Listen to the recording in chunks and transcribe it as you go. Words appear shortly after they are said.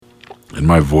and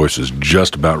my voice is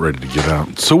just about ready to give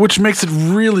out. So, which makes it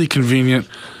really convenient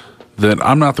that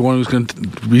I'm not the one who's going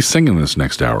to be singing this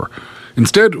next hour.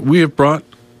 Instead, we have brought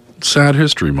Sad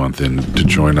History Month in to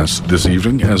join us this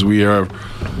evening, as we are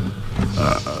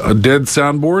a dead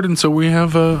soundboard, and so we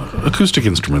have acoustic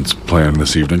instruments playing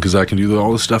this evening because I can do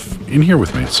all this stuff in here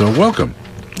with me. So welcome.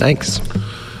 Thanks.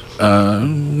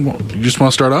 You just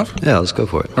want to start off? Yeah, let's go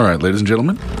for it. All right, ladies and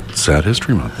gentlemen, Sad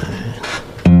History Month.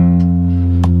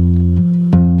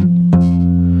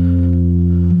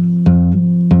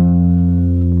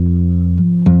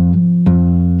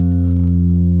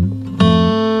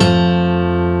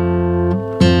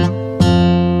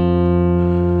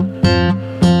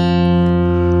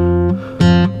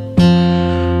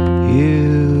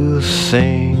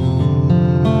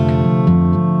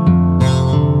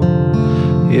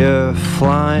 You're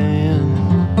flying,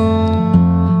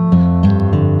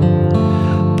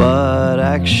 but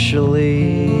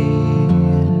actually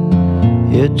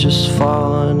you're just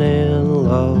falling in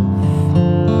love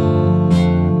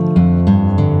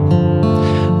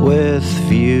with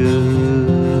views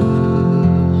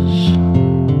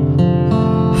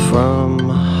from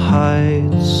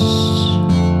heights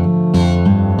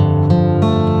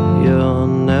you'll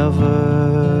never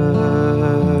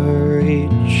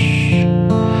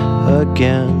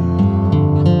again.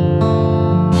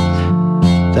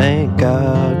 Thank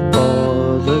God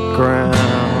for the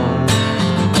ground.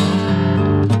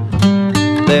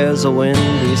 There's a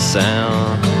windy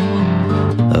sound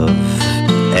of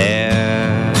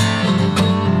air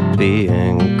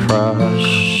being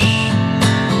crushed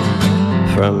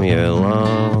from your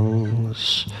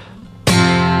lungs.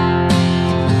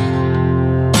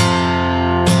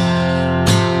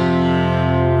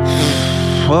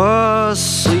 A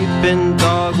sleeping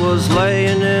dog was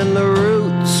laying in the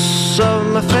roots of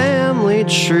my family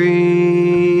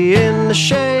tree in the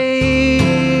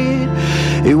shade.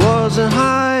 He wasn't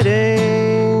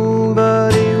hiding,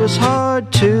 but he was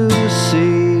hard to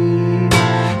see.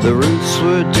 The roots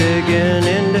were digging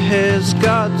into his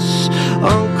guts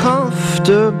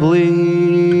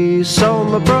uncomfortably. So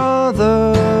my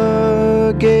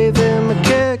brother gave him a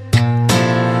kick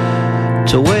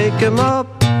to wake him up.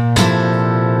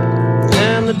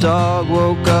 And the dog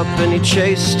woke up and he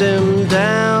chased him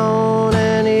down,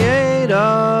 and he ate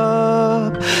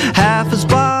up half his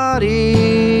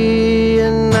body.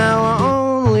 And now I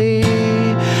only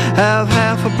have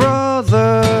half a brother,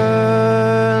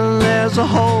 and there's a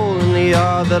hole in the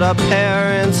yard that our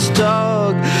parents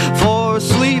dug for a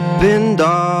sleeping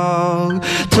dog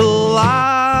to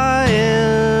lie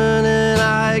in, and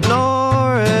I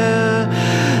ignore it,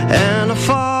 and I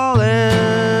fall in.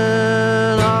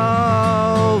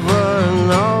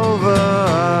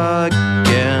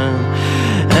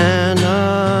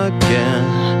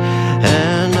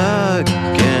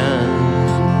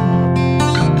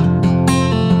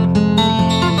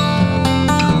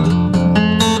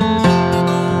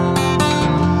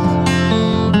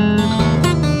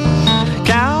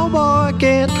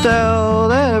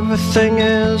 Everything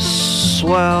is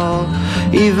swell,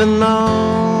 even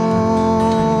though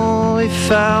he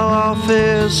fell off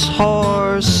his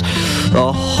horse.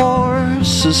 The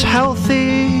horse is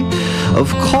healthy,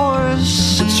 of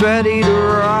course, it's ready to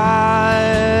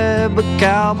ride, but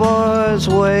Cowboy's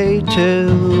way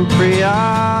too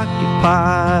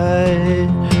preoccupied.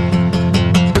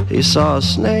 He saw a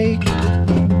snake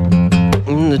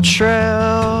in the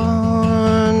trail,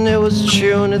 and it was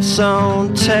chewing its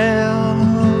own tail.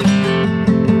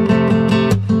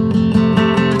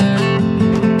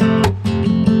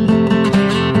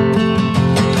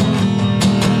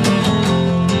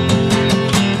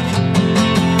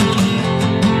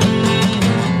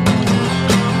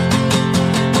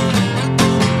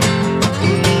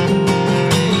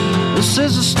 This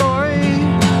is a story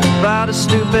about a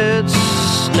stupid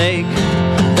snake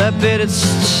that bit its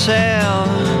tail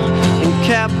and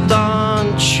kept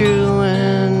on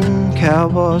chewing.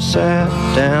 Cowboy sat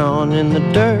down in the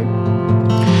dirt.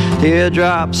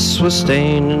 Teardrops were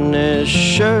staining his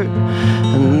shirt,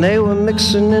 and they were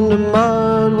mixing into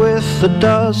mud with the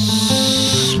dust.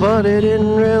 But he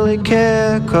didn't really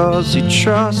care, 'cause he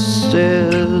trusts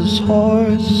his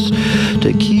horse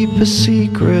to keep a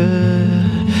secret.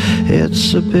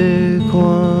 It's a big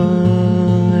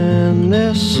one, and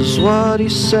this is what he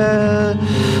said.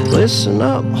 Listen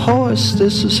up, horse,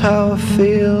 this is how I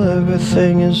feel.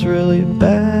 Everything is really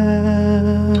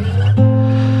bad,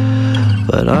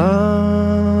 but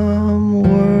I'm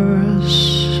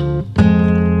worse.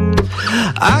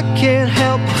 I can't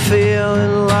help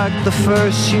feeling like the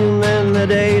first human that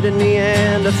sedated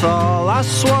Neanderthal. I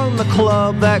swung the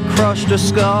club that crushed her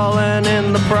skull, and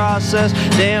in the process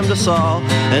damned us all.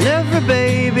 And every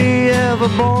baby ever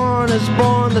born is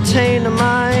born the taint of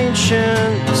my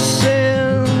ancient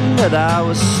sin. But I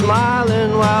was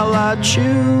smiling while I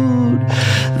chewed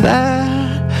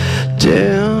that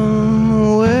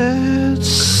dim-wit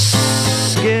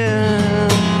skin.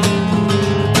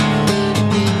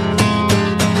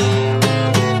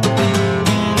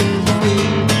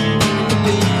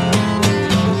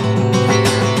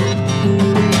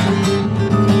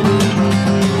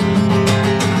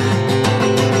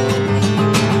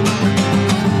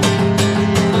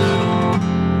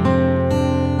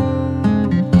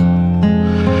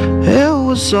 It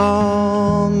was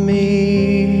all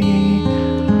me.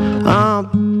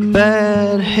 I'm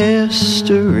bad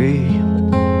history.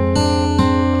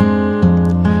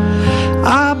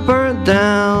 I burnt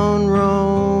down Rome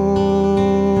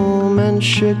and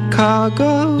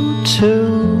Chicago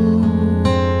too.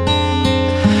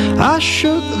 I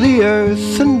shook the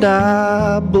earth and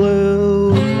I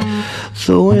blew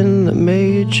the wind that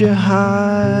made you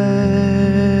hide.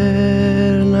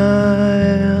 And I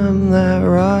am that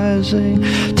rising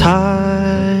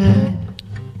tide.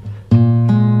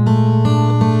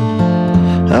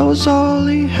 That was all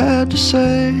he had to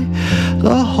say.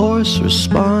 The horse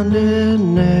responded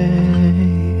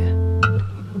neigh.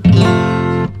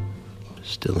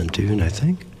 Still in tune, I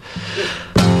think.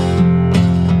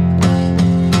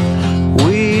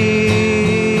 We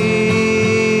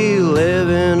live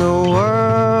in a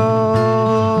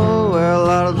world where a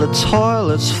lot of the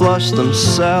toilets flush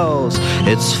themselves.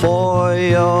 It's for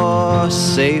your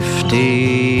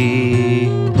safety.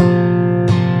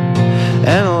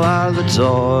 And a lot of the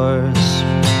doors,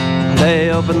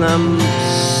 they open themselves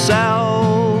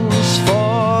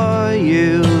for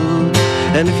you.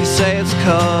 And if you say it's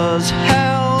 'cause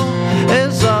hell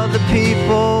is other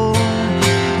people,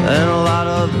 and a lot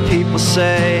of people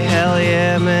say, hell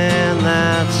yeah, man,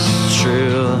 that's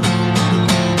true.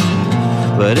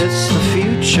 But it's the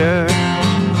future.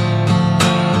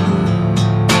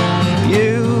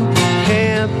 You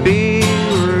can't be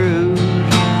rude.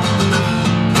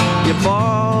 Your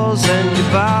balls and your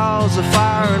bowels are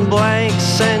firing blanks,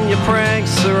 and your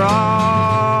pranks are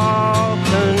all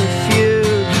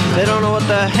confused. They don't know what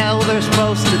the hell they're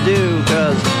supposed to do,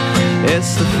 'cause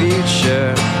it's the future.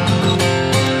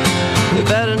 You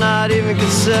better not even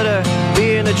consider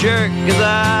being a jerk, 'cause I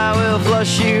will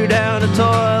flush you down the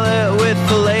toilet with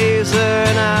the laser,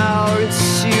 and I'll rinse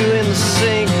you in the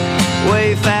sink way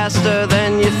faster than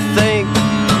you think.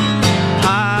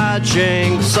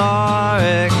 Hijinks are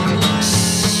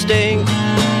extinct.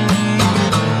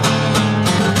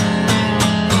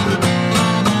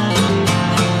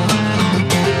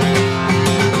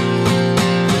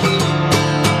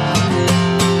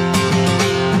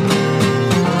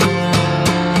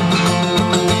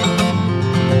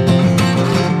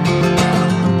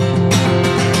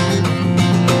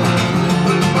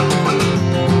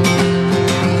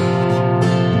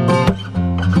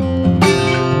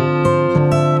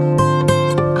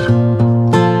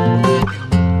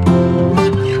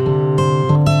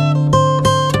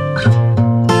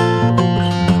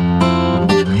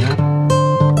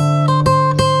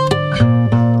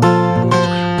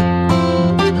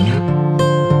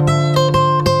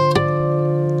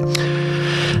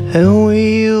 And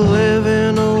we live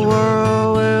in a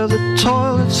world where the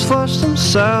toilets flush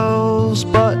themselves.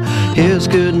 But here's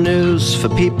good news for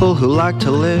people who like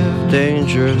to live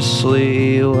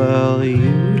dangerously. Well,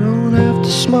 you don't have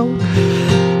to smoke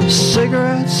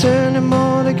cigarettes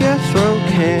anymore to get throat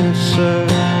cancer,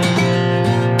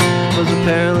 'cause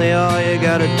apparently all you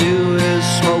gotta do is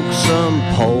smoke some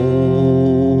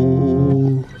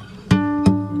pole.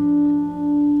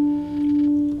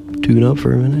 Tune up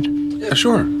for a minute. Yeah,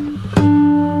 sure.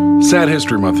 Sad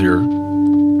History Month here.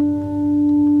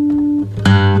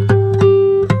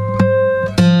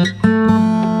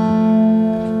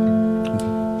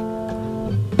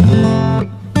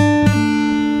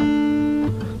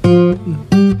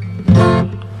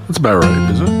 That's about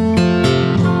right, isn't it?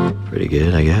 Pretty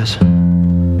good, I guess.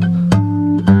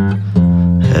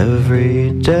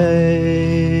 Every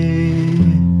day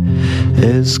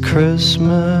is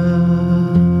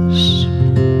Christmas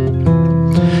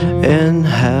in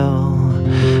hell,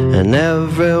 and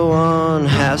everyone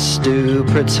has to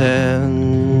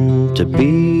pretend to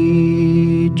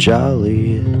be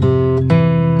jolly.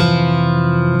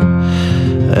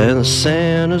 And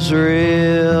Santa's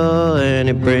real, and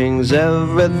he brings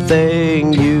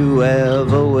everything you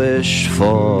ever wished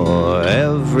for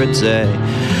every day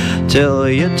till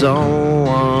you don't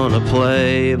wanna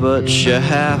play, but you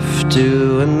have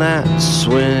to, and that's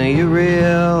when you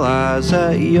realize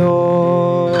that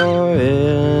you're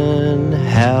in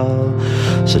hell.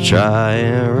 So try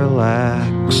and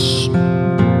relax.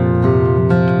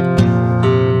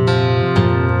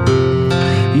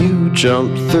 You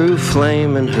jump through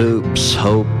flaming hoops,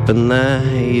 hoping that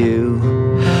you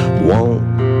won't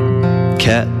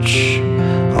catch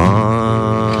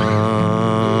on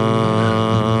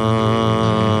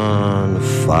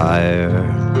fire.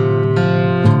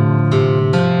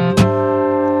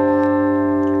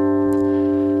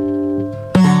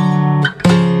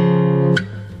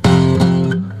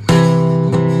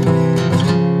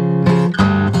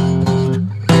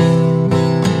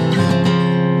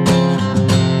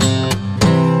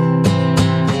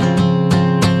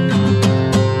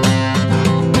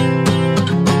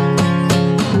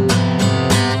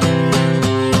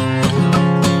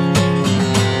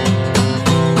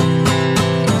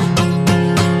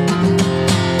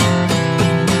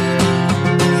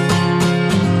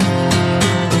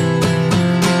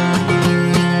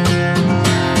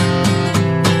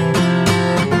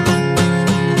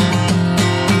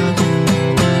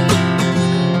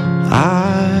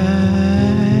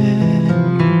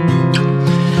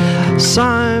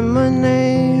 Sign my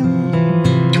name,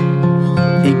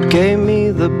 he gave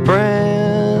me the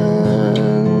brand.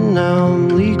 Now I'm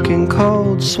leaking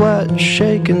cold sweat,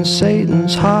 shaking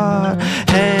Satan's hot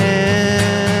hand.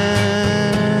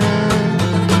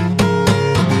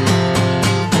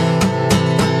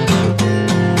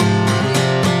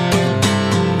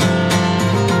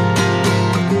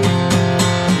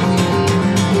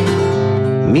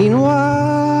 Meanwhile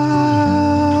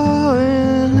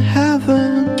in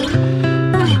heaven,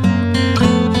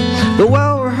 the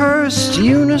well-rehearsed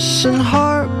unison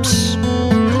harps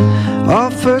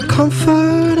offer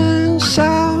comfort and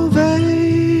salvation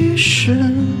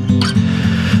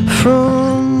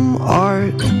from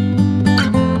art.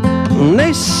 And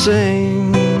they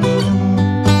sing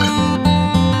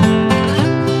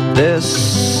this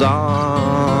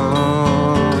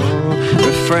song,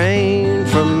 refrain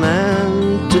from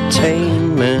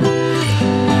entertainment,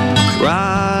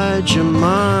 ride your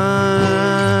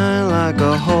mind like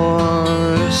a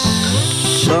horse,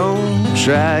 don't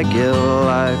drag you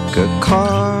like a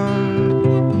car.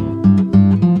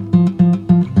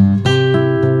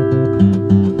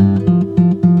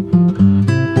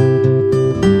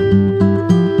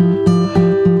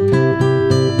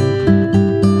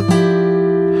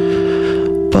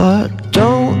 But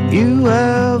don't you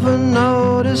ever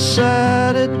notice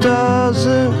that it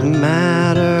doesn't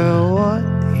matter what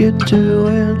you're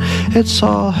doing, it's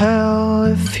all hell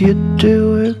if you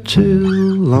do it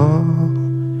too long.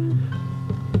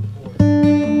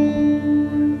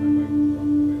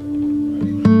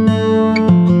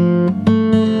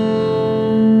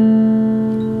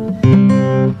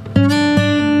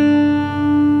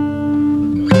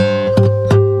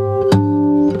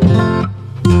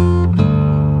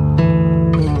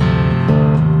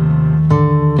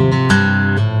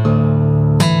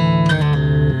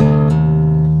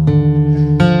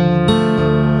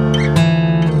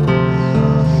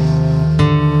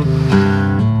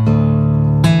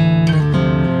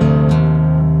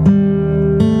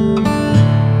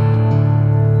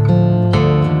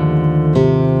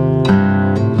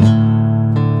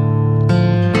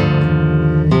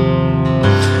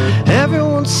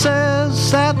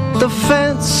 Says that the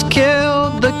fence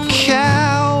killed the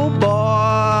cowboy.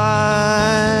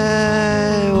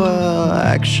 Well,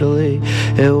 actually,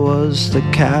 it was the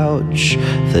couch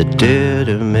that did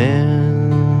him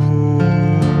in.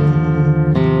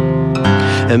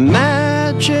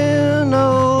 Imagine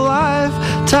a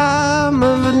lifetime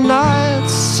of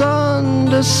nights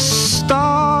under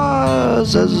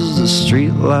stars as the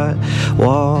streetlight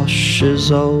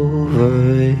washes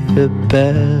over your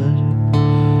bed.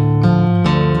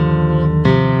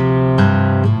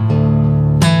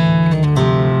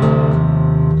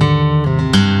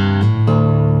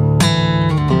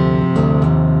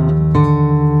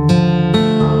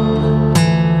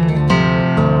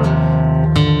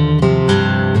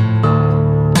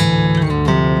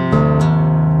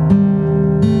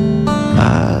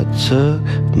 Took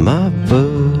my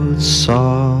boots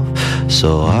off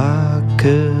so I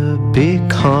could be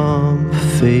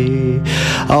comfy.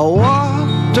 I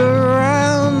walked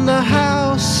around the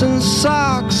house in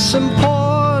socks and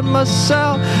poured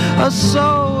myself a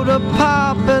soda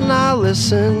pop, and I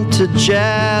listened to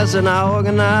jazz and I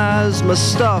organized my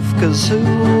stuff. 'Cause who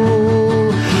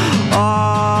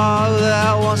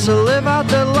that wants to live out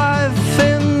their life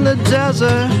in the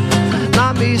desert?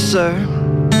 Not me, sir.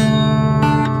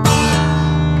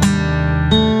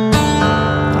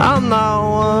 I'm not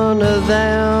one of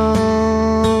them.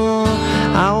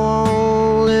 I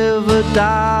won't live or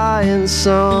die in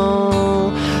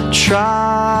some tribe.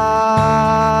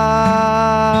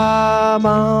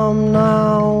 I'm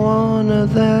not one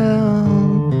of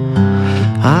them.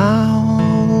 I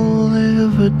won't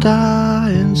live or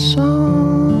die in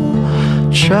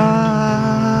some tribe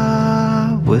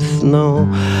with no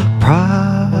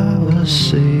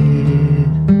privacy.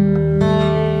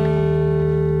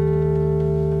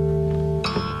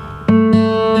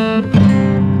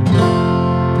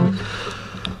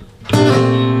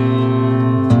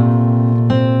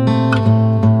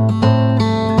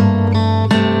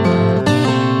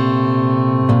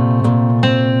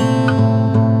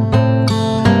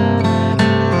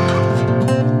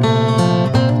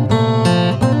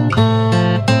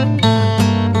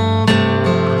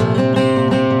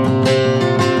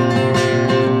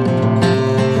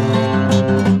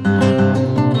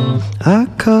 I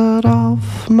cut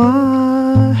off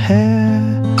my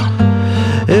hair.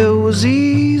 It was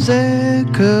easy,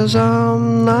 'cause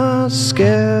I'm not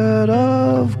scared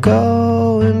of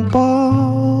going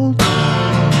bald.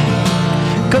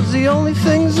 'Cause the only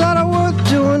things that are worth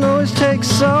doing always take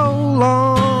so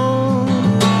long,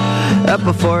 that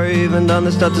before I even done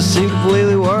the stuff to seem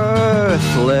completely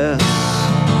worthless.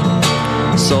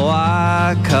 So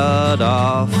I cut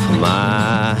off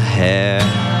my hair,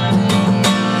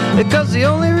 because the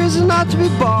only reason not to be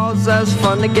bald is that it's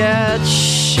fun to get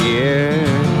sheared.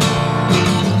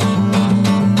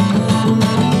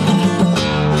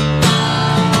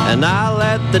 And I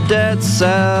let the dead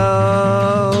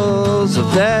cells of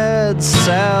dead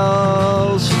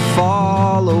cells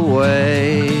fall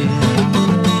away.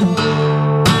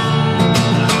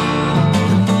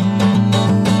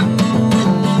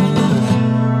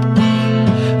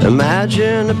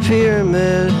 Imagine a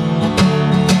pyramid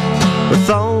with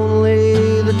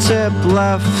only the tip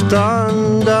left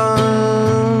undone.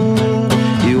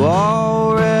 You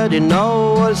already know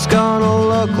what it's gonna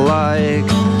look like,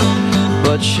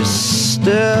 but you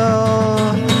still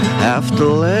have to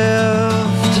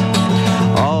lift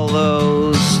all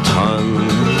those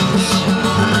tons.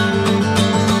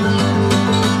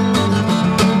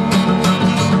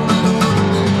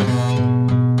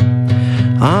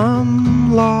 I'm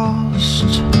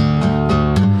lost,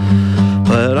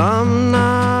 but I'm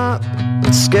not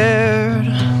scared.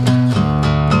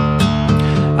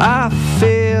 I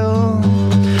feel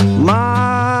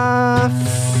my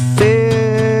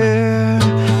fear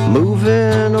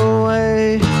moving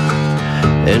away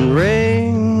in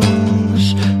rings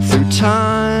through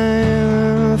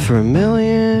time for a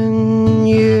million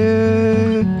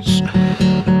years.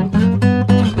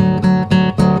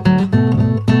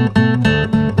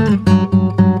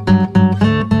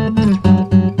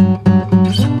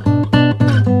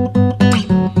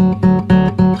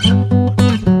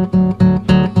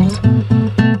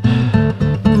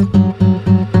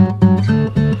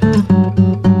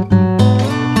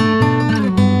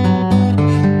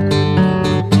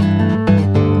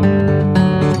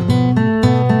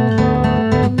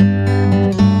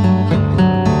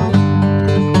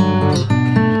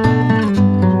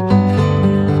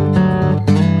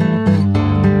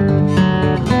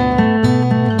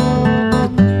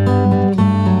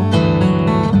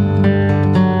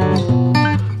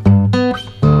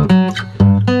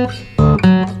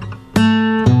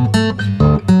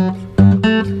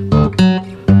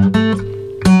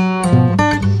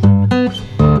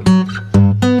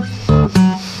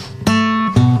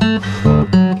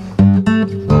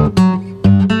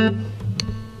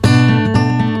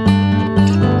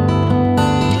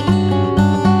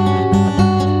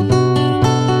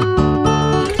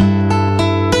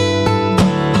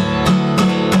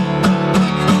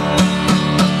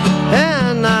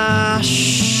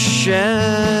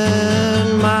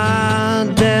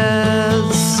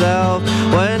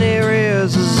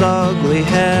 Ugly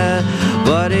head,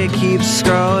 but it keeps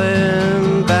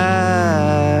growing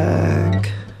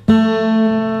back.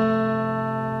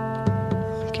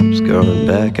 Keeps growing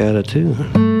back at it too.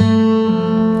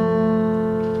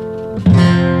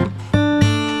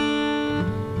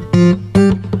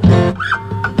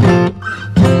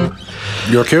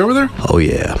 You okay over there? Oh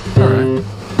yeah. All right.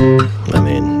 I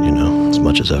mean, you know, as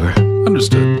much as ever.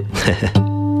 Understood.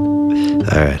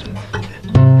 All right.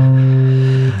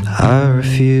 I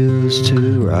refuse to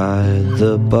ride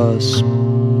the bus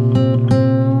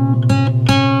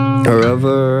or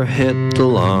ever hit the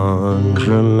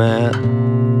laundromat.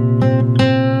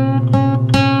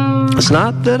 It's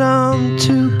not that I'm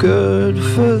too good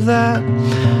for that,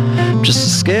 just a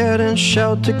scared and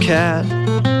sheltered cat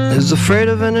who's afraid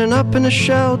of ending up in a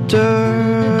shelter.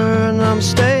 And I'm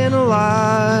staying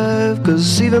alive,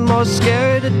 'cause even more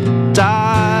scared to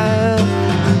die.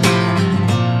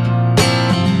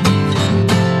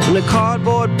 In a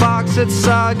cardboard box that's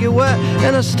soggy wet,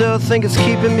 and I still think it's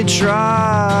keeping me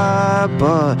dry.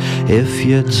 But if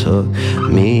you took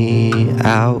me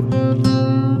out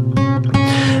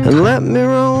and let me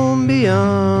roam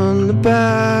beyond the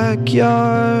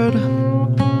backyard,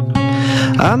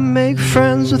 I make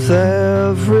friends with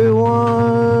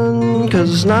everyone, 'cause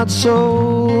it's not so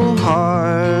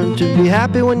hard to be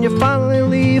happy when you finally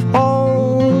leave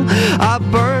home. I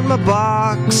burn my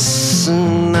box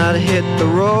and I'd hit the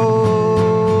road.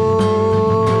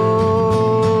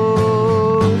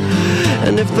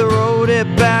 And if the road hit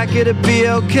back, it'd be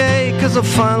okay, 'cause I'm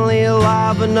finally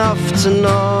alive enough to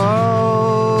know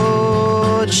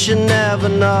that you never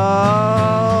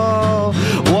know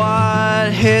what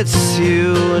hits you.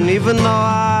 And even though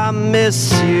I miss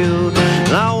you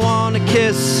and I wanna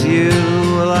kiss you,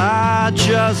 well, I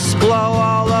just blow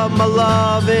all of my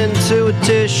love into a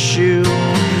tissue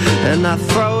and I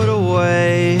throw it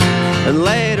away. And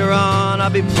later on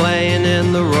I'll be playing in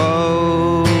the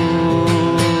road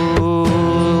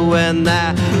when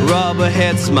that rubber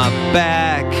hits my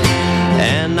back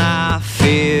and I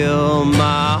feel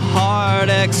my heart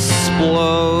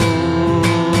explode.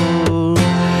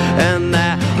 And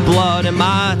that blood in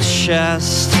my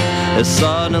chest is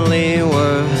suddenly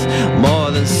worth more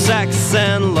than sex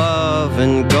and love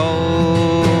and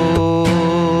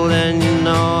gold. And you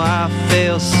know I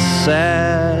feel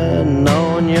sad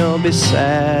knowing you'll be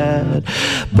sad,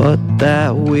 but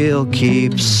that wheel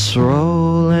keeps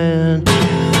rolling.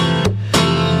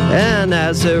 And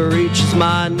as it reaches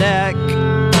my neck,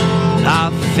 I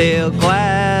feel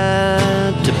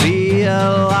glad to be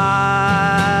alive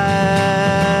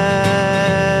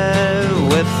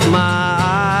with my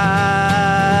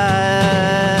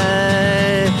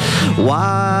eyes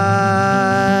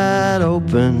wide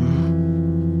open.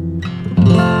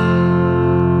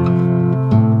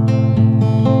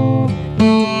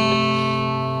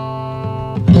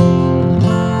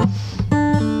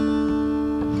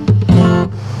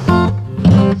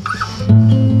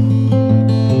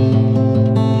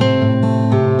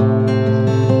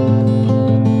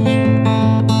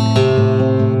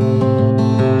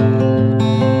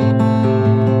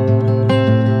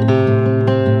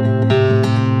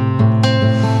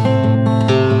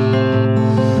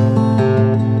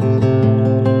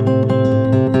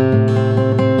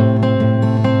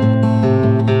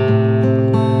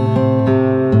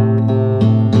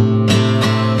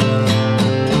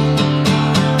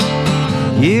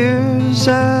 Years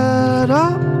add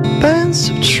up and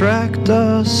subtract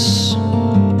us.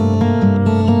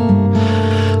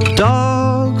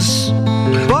 Dogs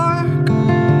bark,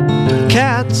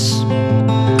 cats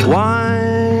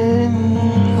whine,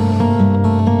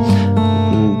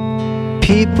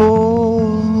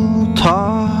 people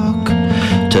talk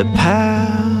to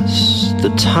pass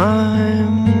the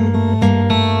time.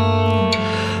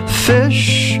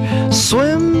 Fish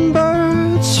swim,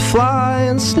 birds fly,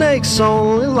 and snakes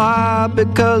only lie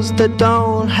because they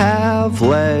don't have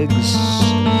legs.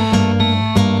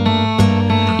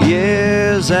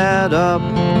 Years add up,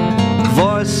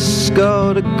 voices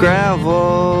go to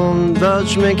gravel, and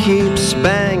judgment keeps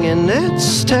banging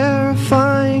its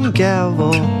terrifying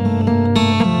gavel.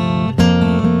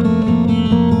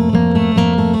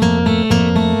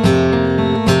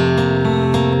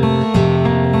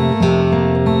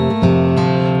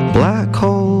 Black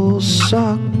holes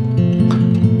suck,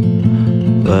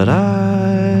 but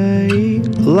I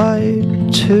eat light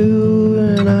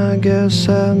too, and I guess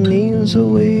that means that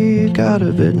we got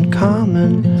a bit in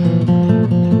common.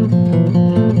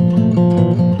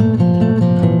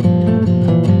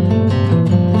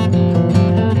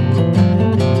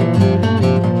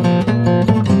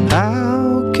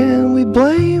 How can we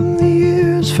blame the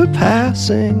years for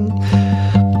passing?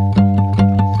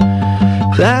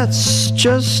 That's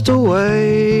just a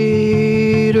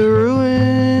way to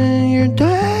ruin your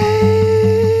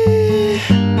day.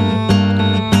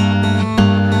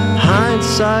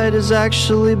 Hindsight is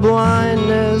actually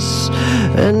blindness,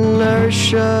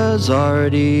 inertia's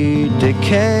already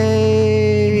decay.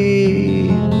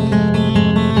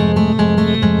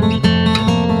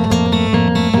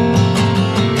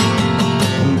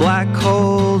 Black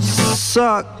holes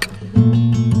suck,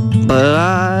 but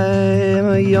I'm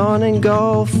a yawning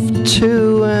gulf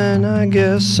too, and I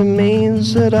guess it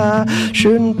means that I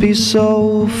shouldn't be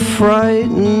so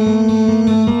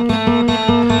frightened.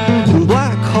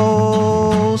 Black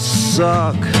holes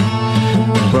suck,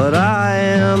 but I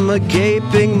am a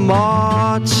gaping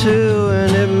maw too,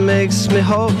 and it makes me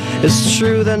hope it's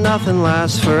true that nothing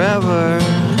lasts forever.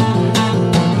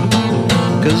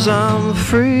 'Cause I'm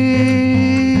free.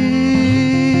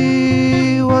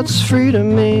 What's freedom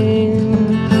mean?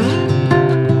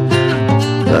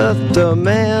 But the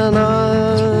man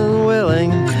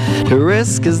unwilling to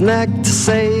risk his neck to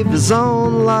save his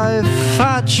own life,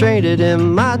 I traded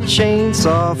him my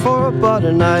chainsaw for a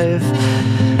butter knife.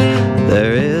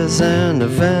 There is an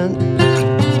event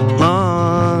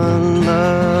on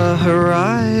the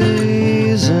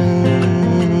horizon,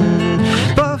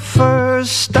 but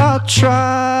first I'll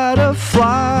try to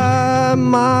fly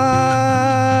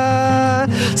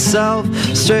myself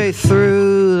straight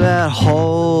through that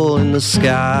hole in the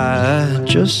sky,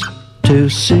 just to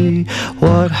see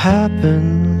what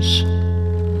happens.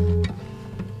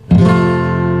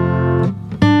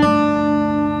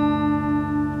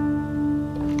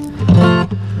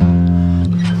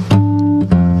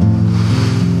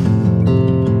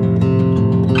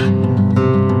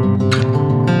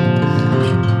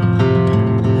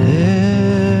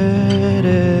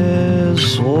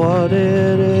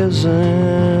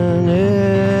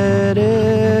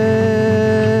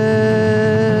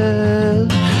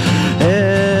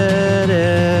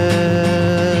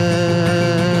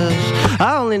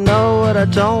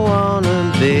 Don't wanna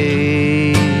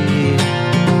be.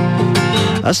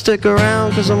 I stick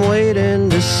around 'cause I'm waiting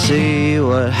to see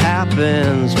what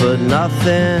happens, but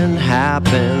nothing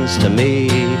happens to me.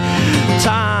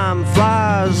 Time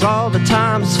flies, all the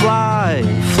times fly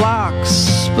in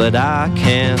flocks, but I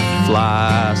can't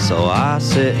fly, so I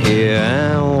sit here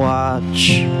and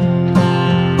watch.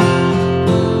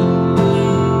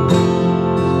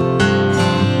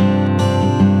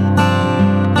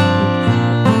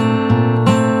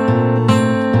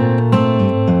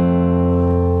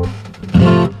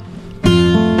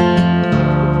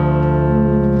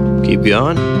 Keep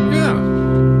going? Yeah.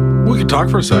 We could talk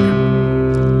for a second.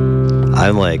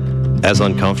 I'm like, as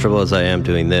uncomfortable as I am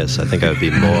doing this, I think I would be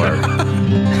more.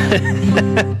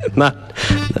 Not,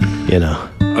 you know.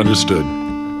 Understood.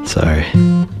 Sorry.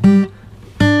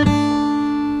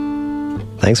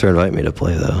 Thanks for inviting me to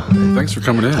play, though. Thanks for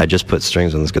coming in. I just put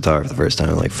strings on this guitar for the first time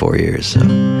in like 4 years, so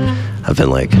I've been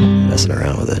like messing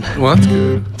around with it. Well, that's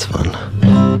good. It's fun.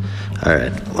 All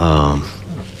right.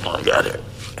 I got it.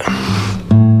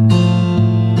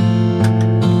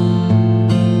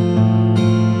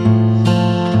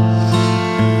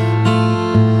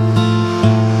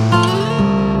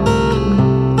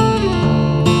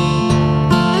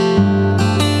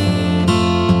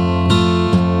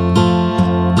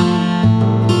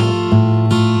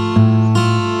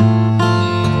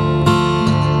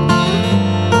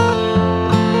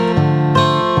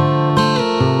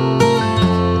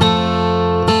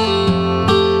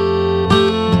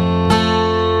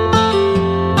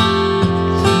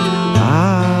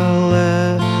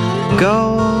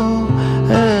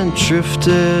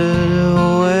 Drifted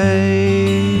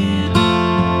away.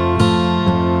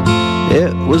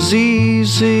 It was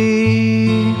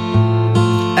easy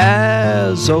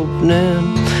as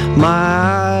opening my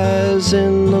eyes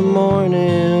in the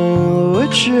morning,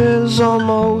 which is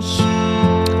almost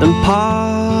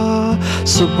impossible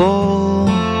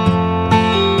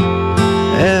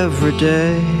every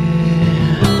day.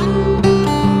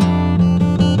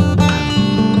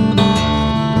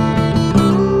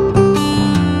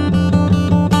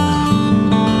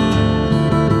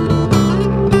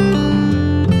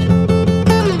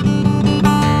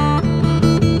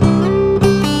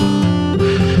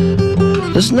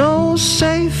 There's no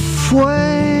safe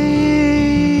way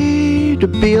to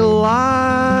be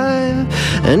alive,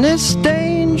 and it's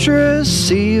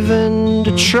dangerous even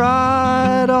to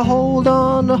try to hold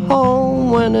on to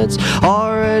home when it's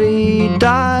already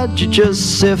died. You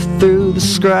just sift through the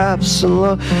scraps and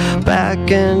look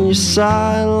back and you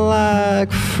sigh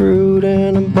like fruit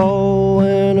in a bowl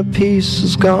when a piece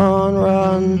is gone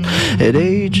rotten. It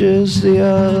ages the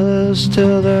others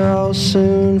till they're all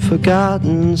soon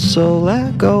forgotten. So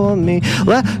let go of me,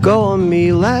 let go of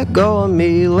me, let go of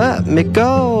me, let me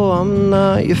go. I'm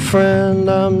not your friend,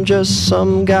 I'm just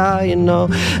some guy you know,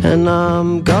 and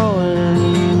I'm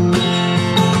going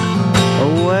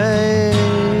away,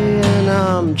 and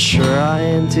I'm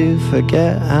trying to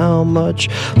forget how much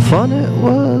fun it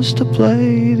was to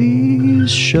play these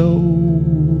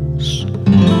shows.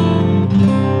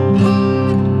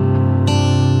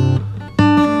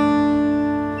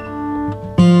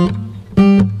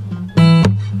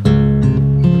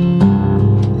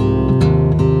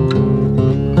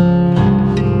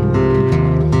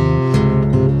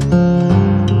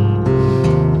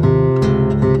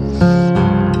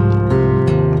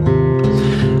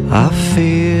 I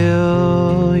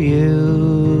feel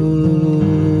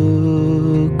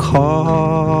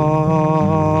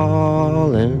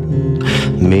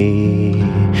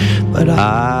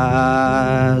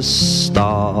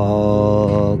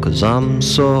stall, 'cause I'm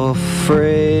so afraid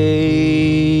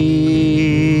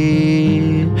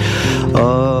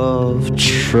of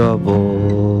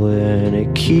trouble, and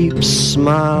it keeps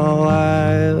my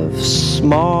life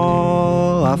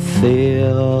small. I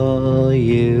feel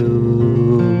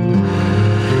you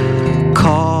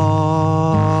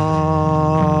calling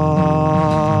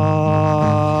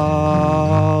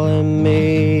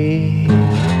me,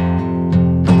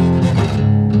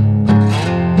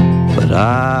 but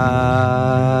I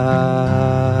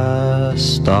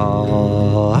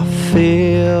stall. I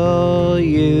feel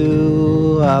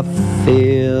you, I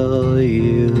feel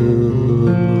you,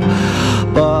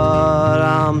 but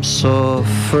I'm so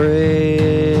afraid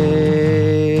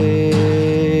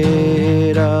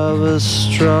of a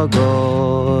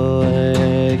struggle.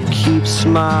 It keeps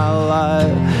my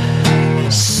life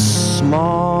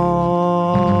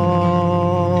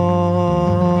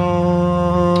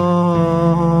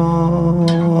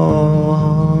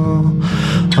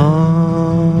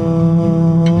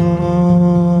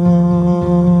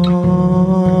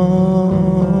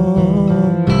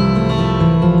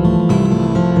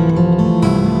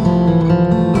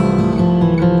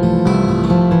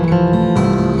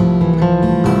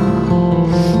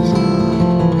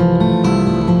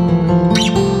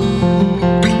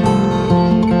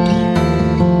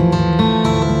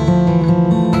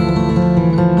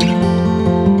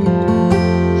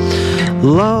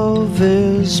Love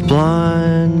is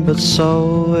blind, but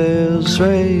so is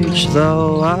rage.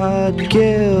 Though I'd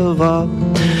give up,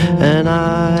 and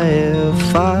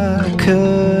if I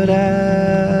could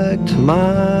act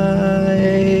my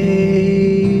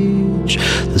age.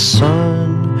 The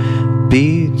sun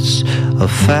beats a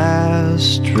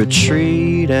fast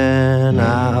retreat, and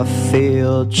I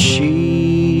feel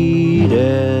cheated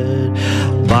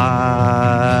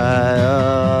by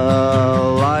a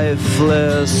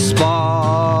lifeless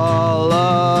ball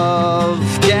of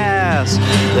gas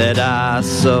that I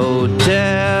so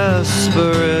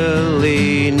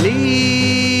desperately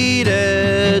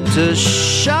needed to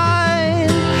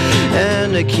shine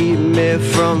and to keep me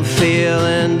from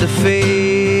feeling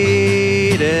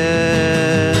defeated.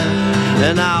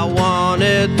 And I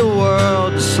wanted the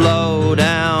world to slow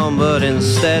down, but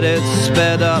instead it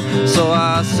sped up, so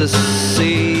I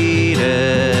seceded.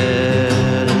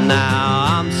 And now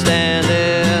I'm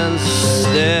standing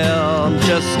still, I'm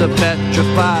just a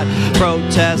petrified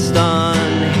protest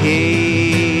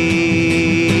unheeded.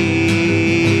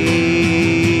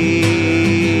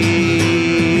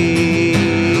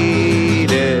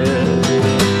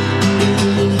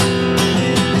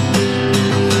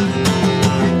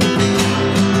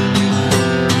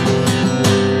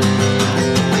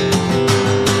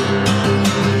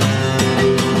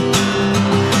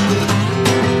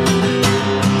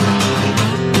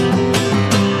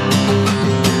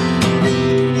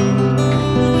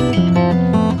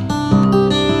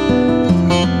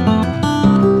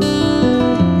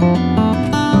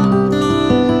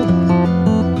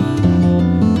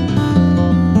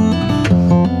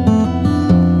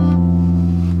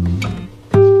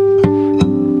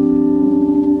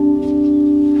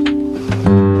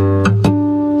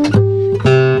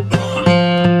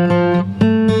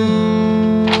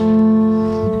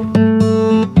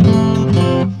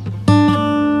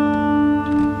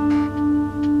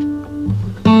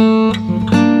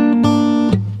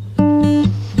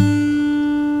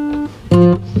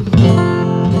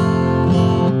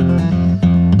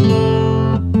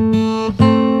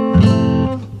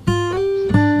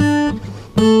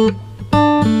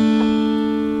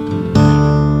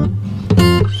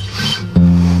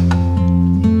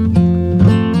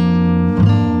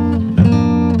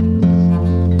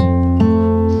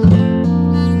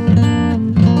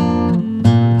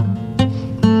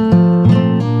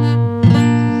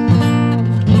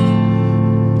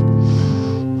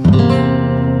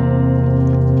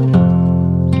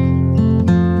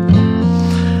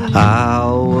 I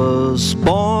was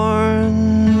born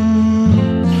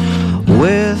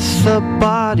with a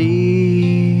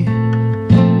body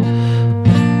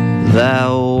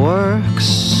that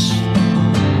works,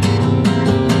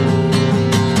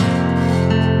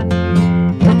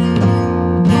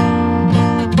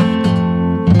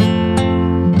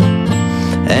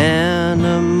 and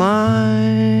a mind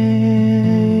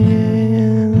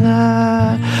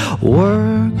that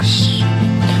works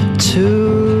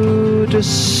to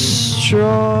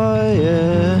destroy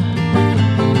it.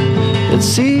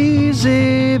 It's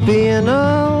easy being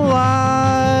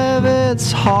alive,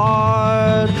 it's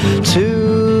hard to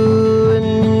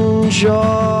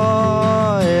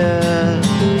enjoy it.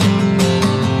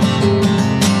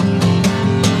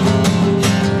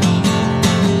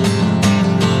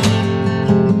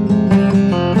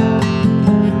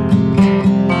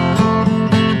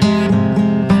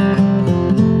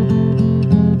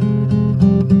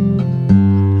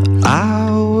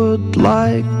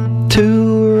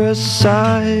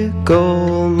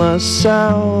 tickle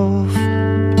myself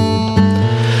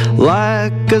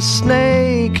like a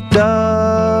snake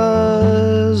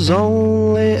does,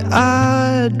 only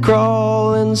I'd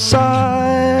crawl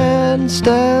inside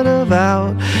instead of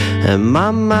out, and my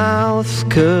mouth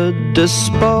could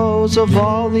dispose of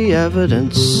all the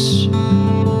evidence.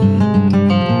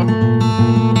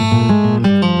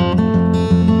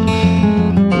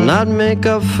 And I'd make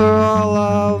up for all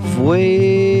I've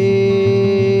wasted.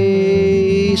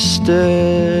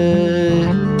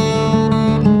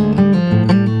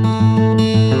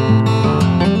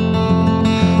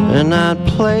 And I'd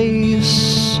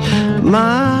place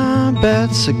my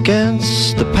bets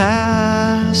against the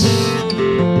past.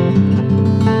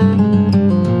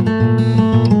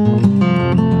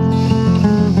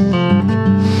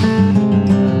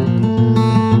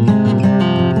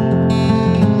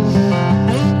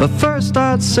 But first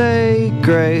I'd say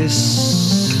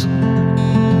grace,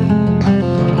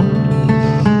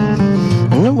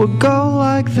 and it would go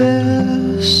like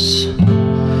this.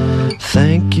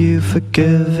 Thank you for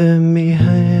giving me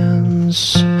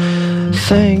hands.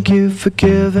 Thank you for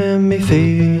giving me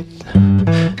feet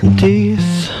and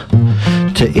teeth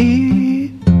to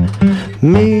eat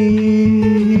me.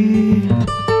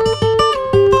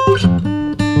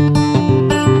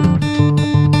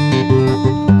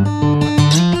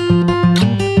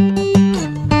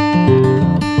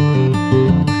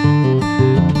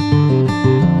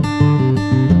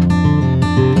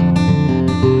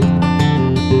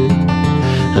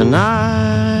 And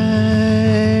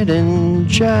I'd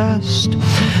ingest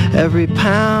every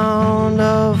pound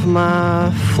of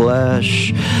my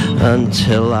flesh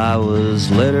until I was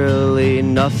literally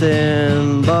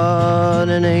nothing but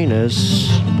an anus.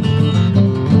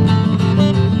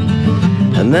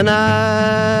 And then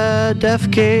I'd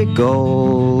defecate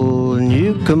gold, and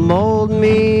you could mold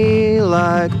me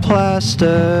like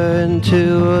plaster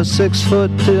into a 6 foot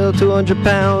till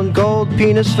 200-pound gold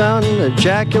penis fountain that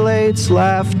ejaculates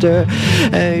laughter.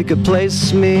 And you could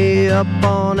place me up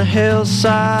on a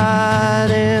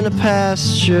hillside in a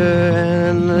pasture,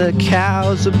 and the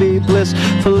cows would be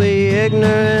blissfully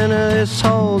ignorant of this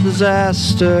whole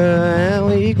disaster, and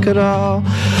we could all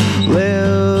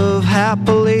live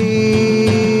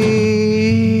happily.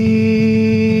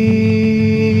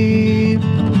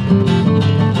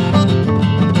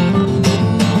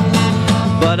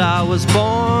 But I was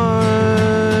born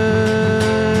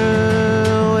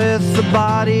with a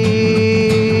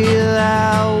body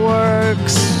that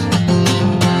works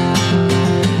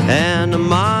and a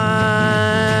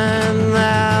mind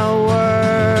that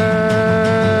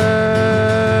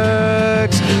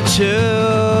works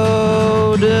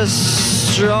to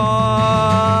destroy.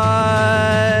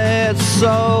 It's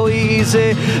so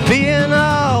easy being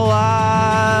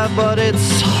alive, but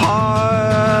it's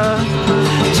hard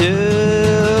to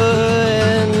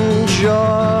enjoy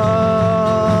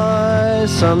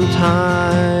sometimes.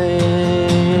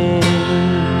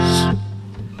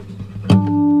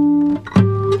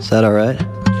 Is that all right?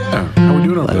 Yeah, how we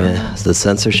doing up there? The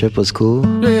censorship was cool.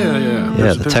 Yeah.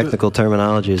 Yeah, the technical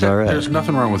terminology is all right. There's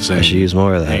nothing wrong with saying. I should use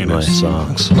more of that in my anus.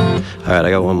 songs. All right, I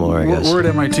got one more, I guess. We're at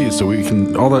MIT, so we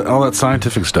can all that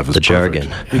scientific stuff is The perfect.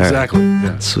 jargon. Exactly. Right.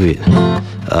 Yeah. Sweet.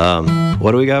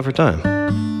 What do we got for time?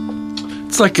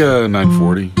 It's like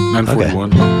 9:40,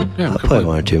 9:41. Okay. Yeah, I'll play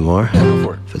one or two more. Yeah, go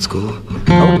for it. If it's cool.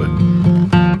 Totally.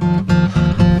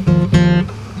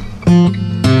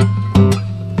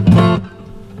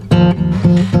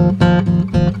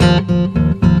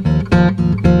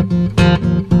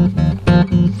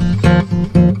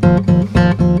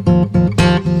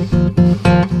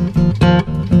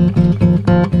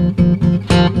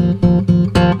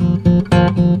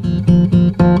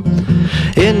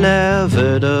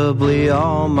 Inevitably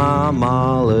all my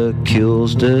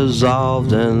molecules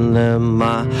dissolved, and then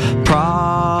my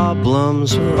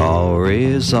problems were all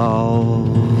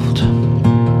resolved.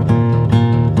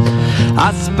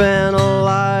 I spent a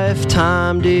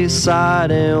lifetime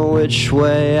deciding which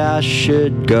way I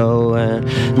should go, and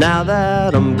now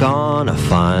that I'm gone I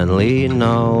finally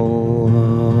know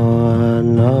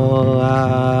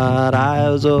that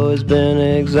I've always been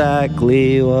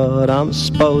exactly what I'm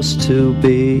supposed to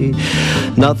be.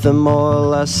 Nothing more or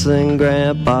less than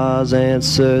Grandpa's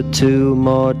answer to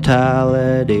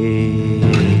mortality.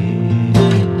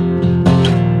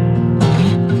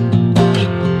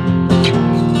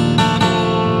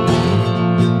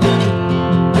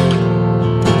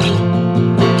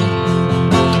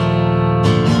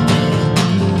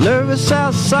 Nervous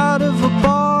outside of a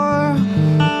bar,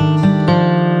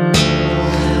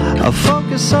 I'll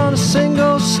focus on a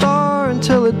single star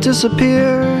until it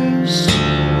disappears.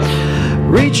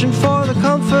 reaching for the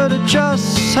comfort of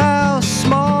just how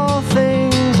small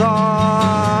things are.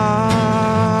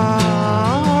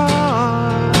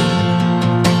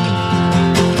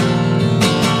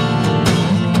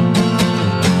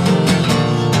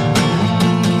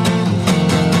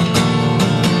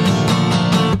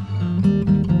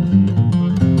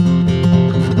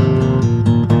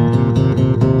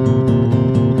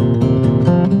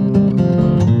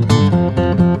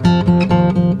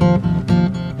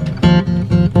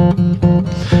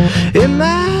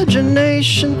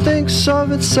 Imagination thinks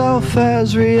of itself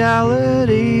as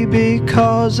reality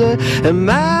because it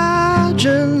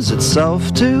imagines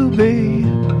itself to be.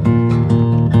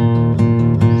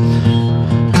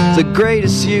 The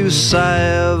greatest use I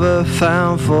ever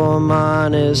found for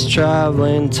mine is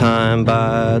traveling time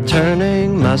by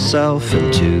turning myself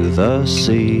into the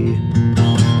sea.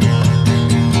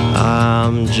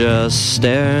 I'm just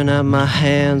staring at my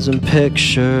hands and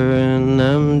picturing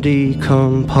them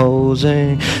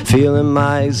decomposing, feeling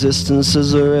my existence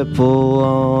as a ripple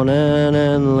on an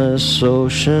endless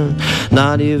ocean.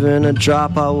 Not even a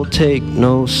drop I will take,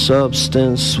 no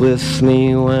substance with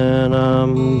me when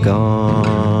I'm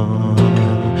gone.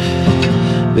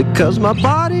 Because my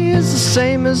body is the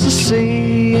same as the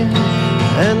sea,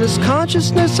 and this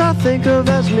consciousness I think of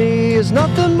as me is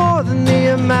nothing more than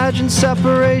the imagined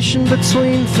separation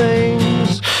between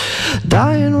things.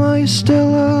 Dying while you're still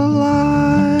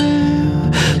alive,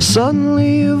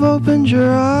 suddenly you've opened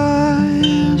your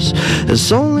eyes.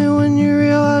 It's only when you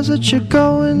realize that you're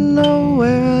going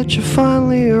nowhere that you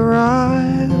finally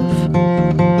arrive.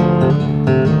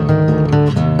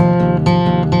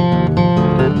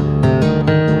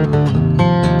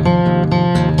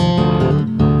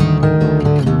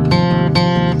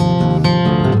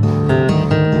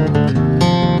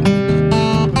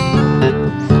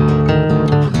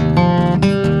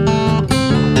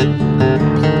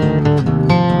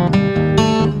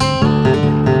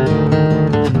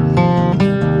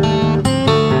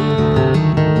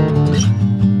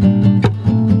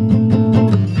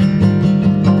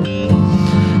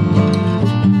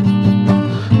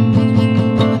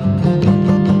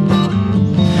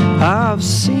 I've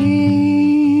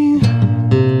seen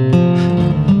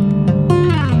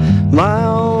my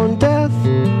own death,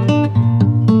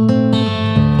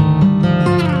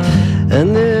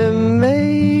 and it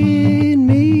made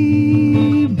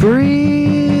me breathe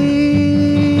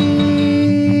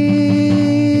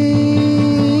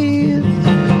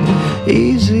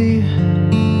easy.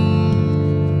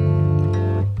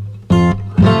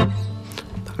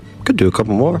 Could do a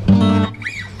couple more.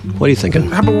 What are you thinking?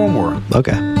 How about one more?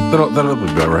 Okay. That'll be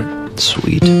about right.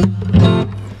 Sweet.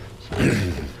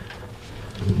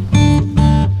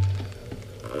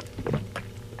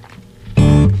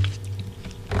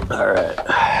 Alright.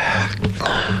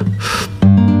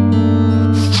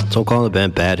 So I'm calling the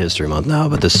band Bad History Month now,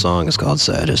 but this song is called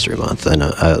Sad History Month. And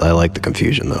I like the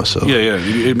confusion though, so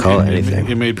Yeah. Call it anything.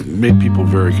 It made people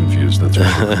very confused. That's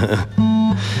right.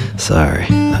 Sorry,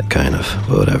 not kind of,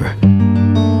 but whatever.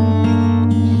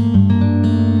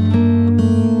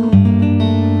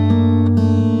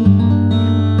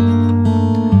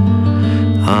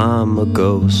 I'm a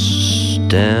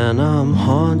ghost and I'm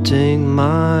haunting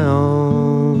my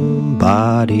own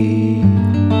body,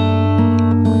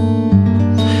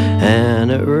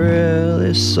 and it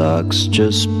really sucks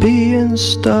just being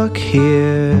stuck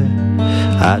here.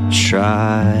 I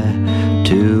try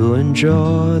to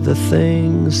enjoy the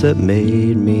things that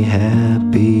made me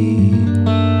happy,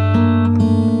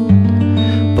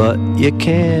 but you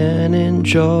can't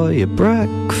enjoy your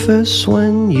breakfast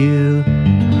when you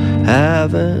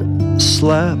haven't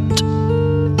slept.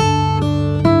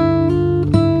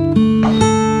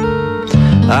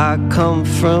 I come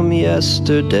from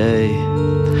yesterday.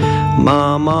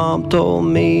 My mom told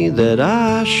me that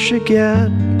I should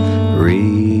get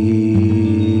reset.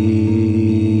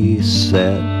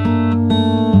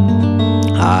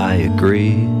 I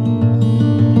agree,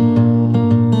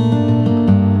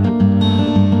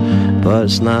 but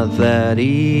it's not that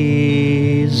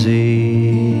easy.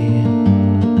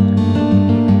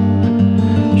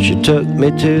 She took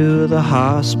me to the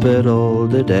hospital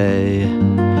today,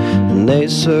 and they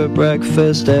serve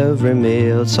breakfast every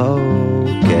meal. It's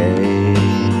okay,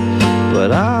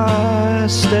 but I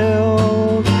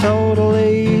still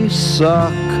totally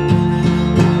suck.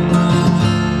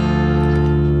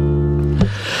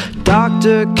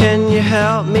 Doctor, can you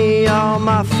help me? All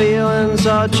my feelings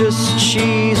are just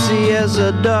cheesy as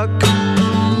a duck.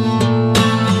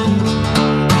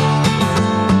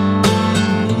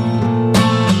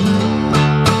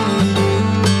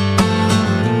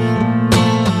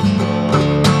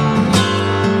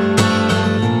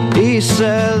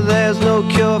 said there's no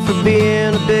cure for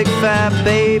being a big fat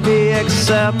baby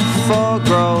except for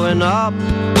growing up.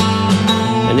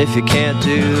 And if you can't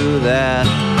do that,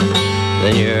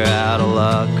 then you're out of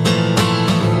luck.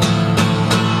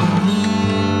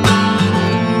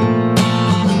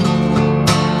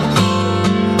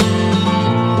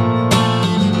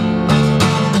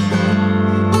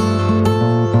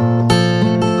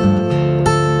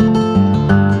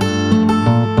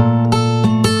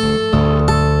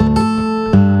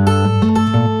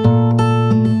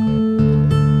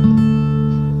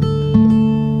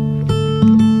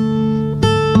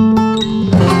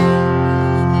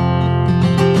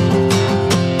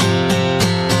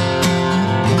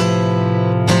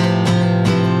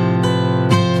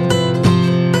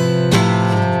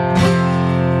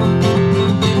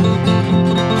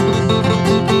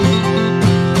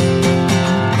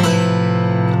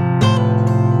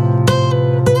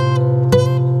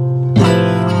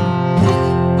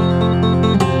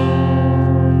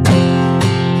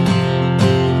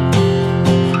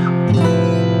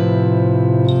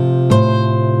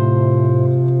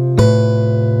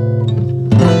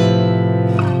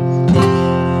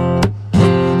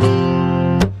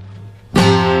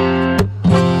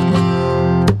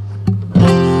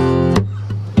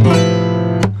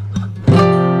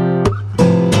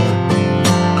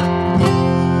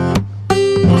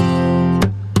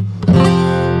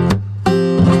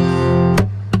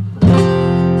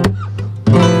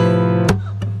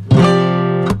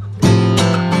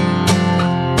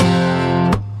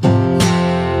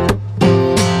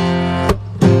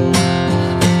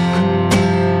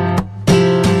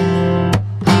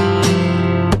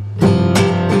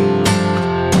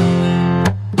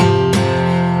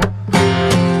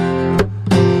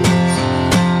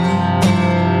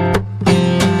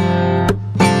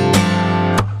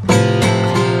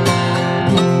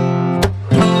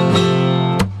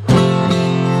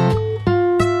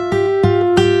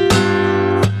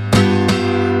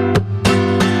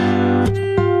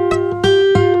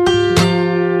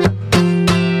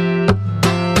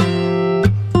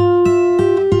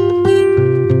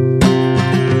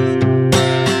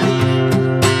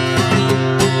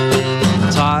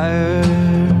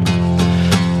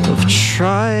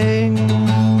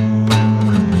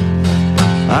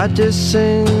 I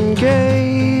disengaged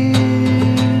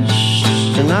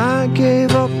and I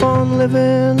gave up on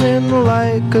living in the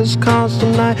light, 'cause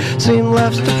constant night seemed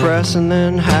less depressing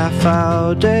than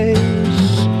half-hour days.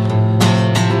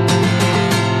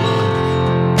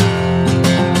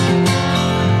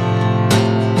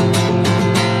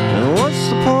 And what's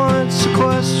the point? It's a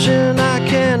question I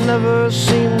can never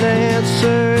seem to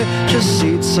answer. It just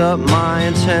eats up my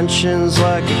intentions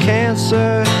like a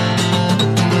cancer.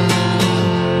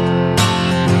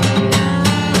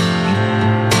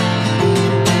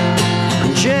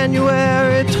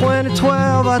 January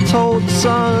 2012, I told the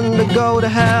sun to go to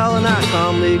hell, and I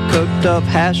calmly cooked up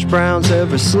hash browns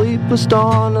every sleepless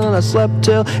dawn, and I slept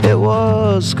till it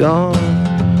was gone.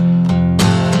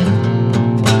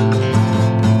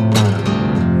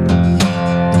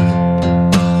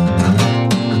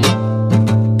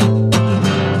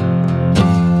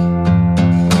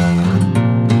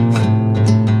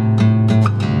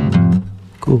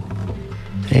 Cool.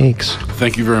 Thanks.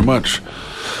 Thank you very much.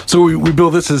 So we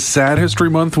bill this as Sad History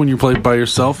Month when you play by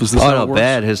yourself? Is this how it works?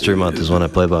 Bad History Month is when I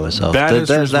play by myself.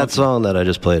 That song that I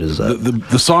just played is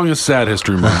the song is Sad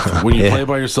History Month. When you play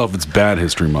by yourself, it's Bad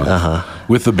History Month.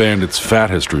 With the band, it's Fat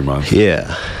History Month.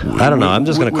 Yeah, I don't know. I'm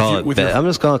just gonna call it. I'm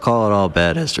just gonna call it all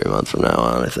Bad History Month from now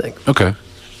on. I think. Okay.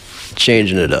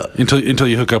 Changing it up until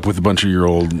you hook up with a bunch of your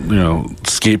old,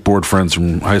 skateboard friends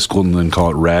from high school, and then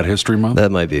call it Rad History Month.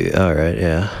 That might be all right.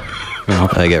 Yeah.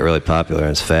 I get really popular,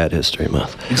 and it's Fat History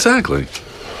Month. Exactly.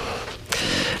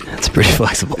 It's pretty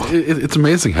flexible. It's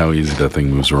amazing how easy that thing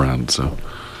moves around. So,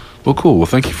 well, cool. Well,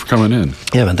 thank you for coming in.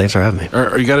 Yeah, man. Thanks for having me.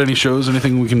 Are you got any shows?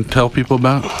 Anything we can tell people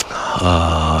about? What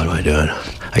am I doing?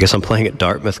 I guess I'm playing at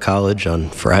Dartmouth College on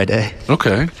Friday.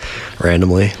 Okay.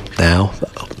 Randomly now,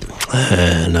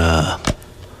 and I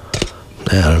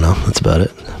don't know. That's about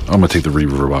it. I'm gonna take the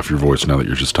reverb off your voice now that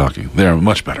you're just talking. There,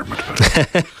 much better, much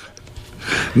better.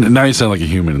 Now you sound like a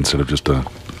human instead of just a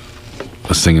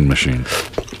singing machine.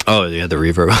 Oh, you had the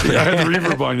reverb on there. Yeah, I had the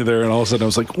reverb on you there, and all of a sudden I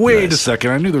was like, wait a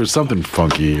second, I knew there was something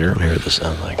funky here. I heard what this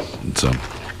sound like. So,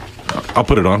 I'll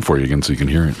put it on for you again so you can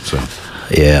hear it. So.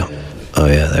 Yeah. Oh,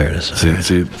 yeah, there it is.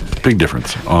 See, big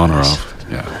difference, on or off.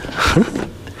 Yeah.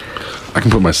 I can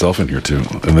put myself in here, too,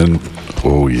 and then,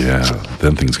 oh, yeah,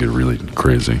 then things get really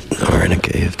crazy. We're in a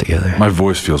cave together. My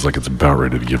voice feels like it's about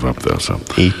ready to give up, though, so.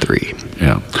 E3.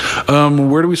 Yeah.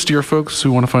 Where do we steer folks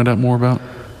who want to find out more about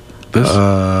this?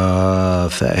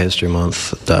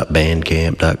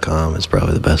 fathistorymonth.bandcamp.com is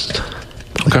probably the best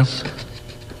place. Okay.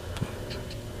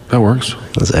 That works.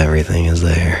 Because everything is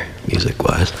there,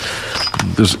 music-wise.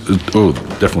 There's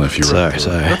definitely a few. Sorry.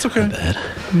 That's okay. Bad.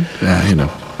 Yeah,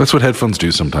 that's what headphones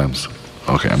do sometimes.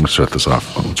 Okay, I'm gonna shut this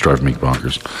off. It's driving me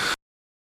bonkers.